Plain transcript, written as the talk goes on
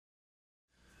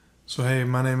So, hey,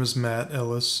 my name is Matt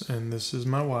Ellis, and this is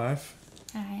my wife,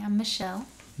 Hi, I'm Michelle.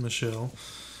 Michelle.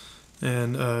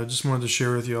 And just wanted to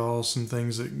share with y'all some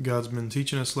things that God's been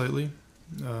teaching us lately.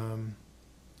 And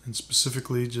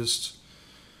specifically, just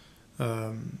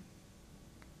um,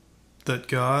 that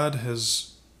God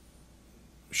has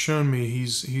shown me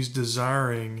He's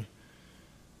desiring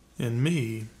in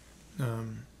me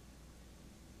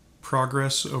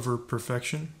progress over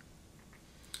perfection.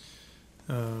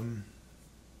 Um,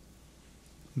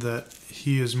 that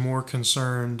He is more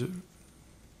concerned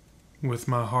with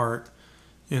my heart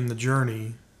in the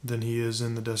journey than He is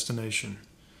in the destination.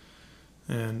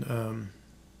 And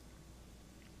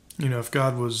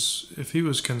if He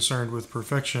was concerned with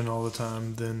perfection all the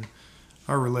time, then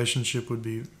our relationship would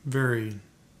be very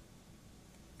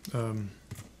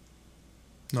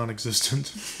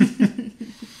non-existent.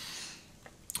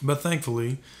 But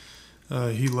thankfully,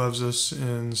 He loves us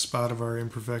in spite of our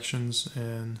imperfections,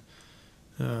 and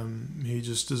He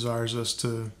just desires us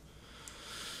to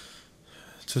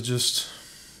just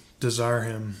desire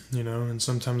Him, and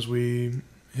sometimes we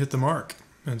hit the mark,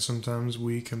 and sometimes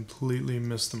we completely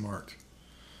miss the mark.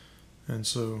 And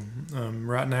so,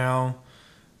 right now,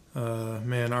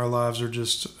 man, our lives are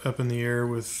just up in the air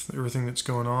with everything that's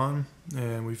going on,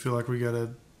 and we feel like we got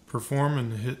to perform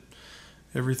and hit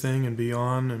everything and be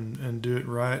on and do it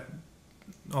right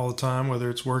all the time, whether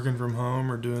it's working from home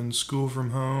or doing school from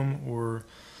home or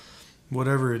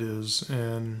whatever it is.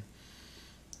 And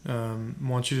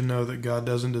want you to know that God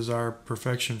doesn't desire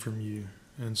perfection from you,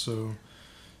 and so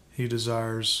He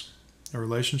desires a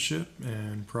relationship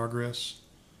and progress,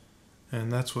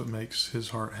 and that's what makes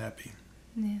His heart happy.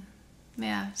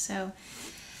 Yeah. So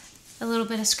a little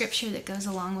bit of scripture that goes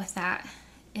along with that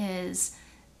is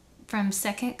from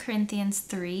 2 Corinthians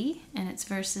 3, and it's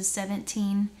verses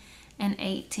 17 and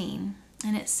 18.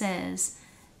 And it says,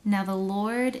 "Now the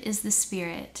Lord is the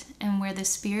Spirit, and where the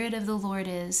Spirit of the Lord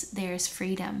is, there is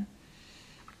freedom.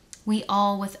 We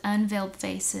all, with unveiled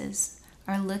faces,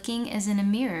 are looking as in a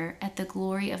mirror at the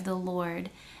glory of the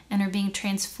Lord, and are being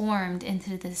transformed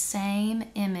into the same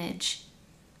image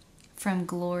from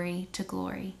glory to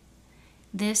glory.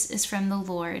 This is from the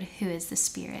Lord, who is the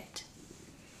Spirit."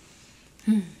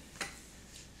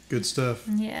 Good stuff.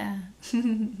 Yeah.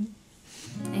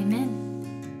 Amen.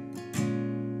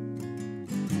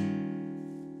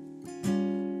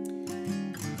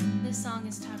 This song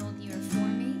is titled "You Are For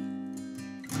Me."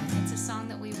 It's a song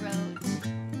that we wrote,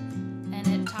 and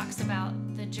it talks about